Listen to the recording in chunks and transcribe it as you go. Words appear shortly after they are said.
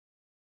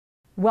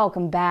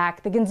Welcome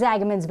back. The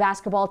Gonzaga men's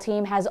basketball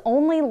team has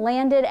only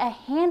landed a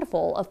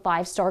handful of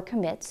five-star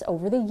commits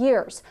over the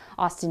years.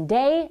 Austin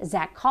Day,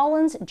 Zach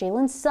Collins,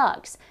 Jalen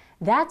Suggs.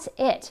 That's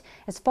it.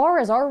 As far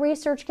as our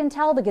research can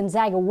tell, the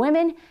Gonzaga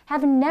women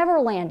have never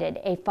landed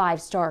a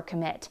five-star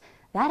commit.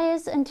 That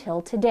is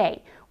until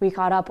today. We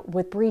caught up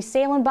with Bree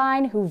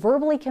Salenbien, who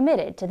verbally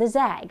committed to the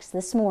Zags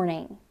this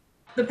morning.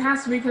 The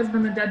past week has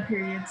been the dead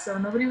period, so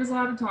nobody was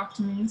allowed to talk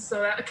to me, so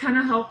that kind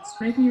of helped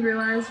make me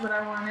realize what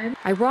I wanted.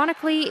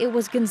 Ironically, it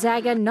was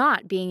Gonzaga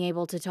not being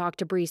able to talk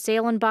to Bree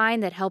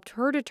Salenbien that helped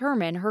her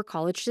determine her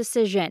college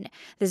decision.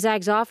 The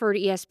Zags offered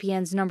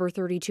ESPN's number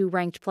 32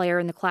 ranked player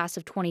in the class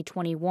of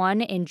 2021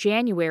 in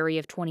January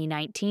of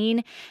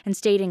 2019 and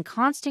stayed in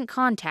constant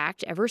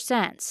contact ever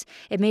since.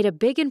 It made a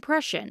big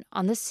impression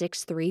on the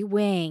 6'3"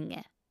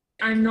 wing.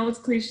 I know it's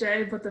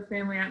cliche, but the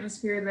family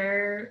atmosphere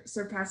there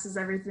surpasses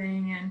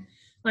everything. And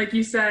like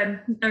you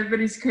said,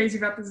 everybody's crazy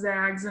about the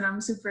Zags, and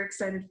I'm super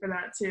excited for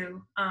that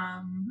too.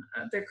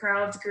 The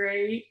crowd's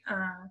great.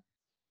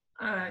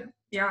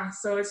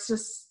 So it's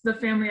just the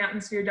family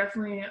atmosphere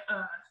definitely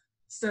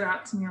stood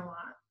out to me a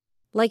lot.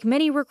 Like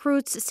many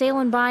recruits,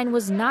 Salenbien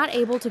was not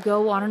able to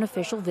go on an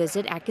official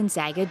visit at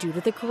Gonzaga due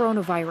to the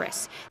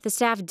coronavirus. The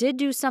staff did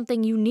do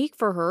something unique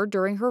for her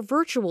during her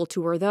virtual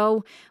tour,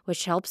 though,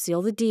 which helped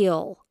seal the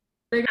deal.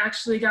 They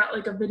actually got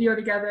like a video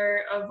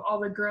together of all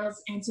the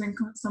girls answering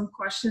some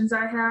questions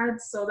I had,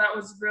 so that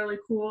was really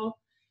cool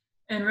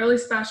and really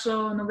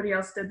special. Nobody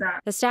else did that.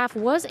 The staff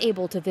was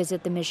able to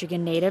visit the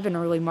Michigan native in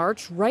early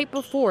March, right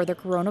before the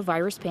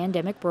coronavirus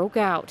pandemic broke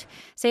out.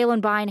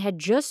 Salenbien had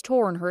just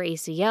torn her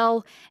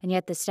ACL, and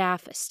yet the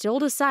staff still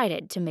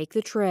decided to make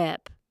the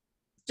trip.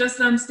 Just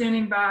them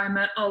standing by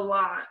meant a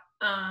lot,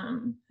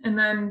 and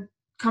then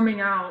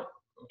coming out,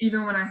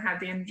 even when I had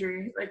the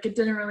injury, it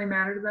didn't really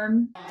matter to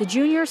them. The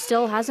junior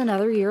still has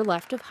another year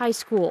left of high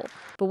school,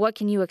 but what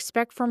can you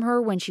expect from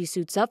her when she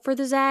suits up for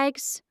the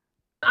Zags?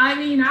 I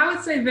mean, I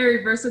would say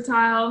very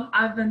versatile.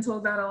 I've been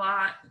told that a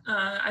lot.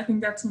 I think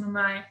that's one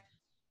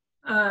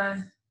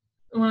of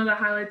the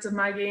highlights of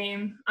my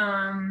game.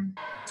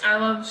 I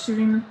love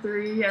shooting the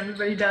three,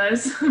 everybody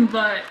does,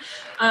 but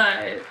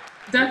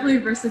definitely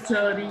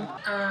versatility.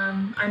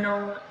 I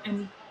know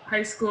in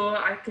high school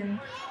I can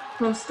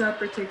post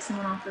up or take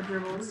someone off the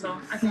dribble, so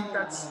I think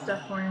that's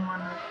definitely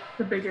one of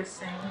the biggest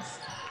things.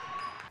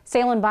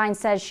 Salenbien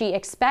says she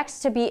expects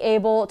to be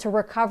able to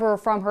recover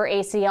from her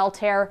ACL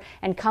tear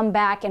and come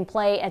back and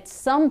play at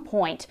some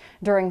point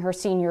during her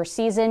senior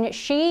season.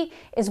 She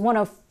is one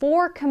of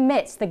 4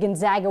 commits the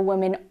Gonzaga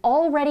women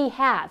already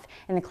have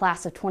in the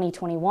class of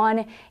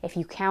 2021, if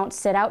you count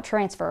sit-out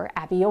transfer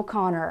Abby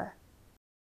O'Connor.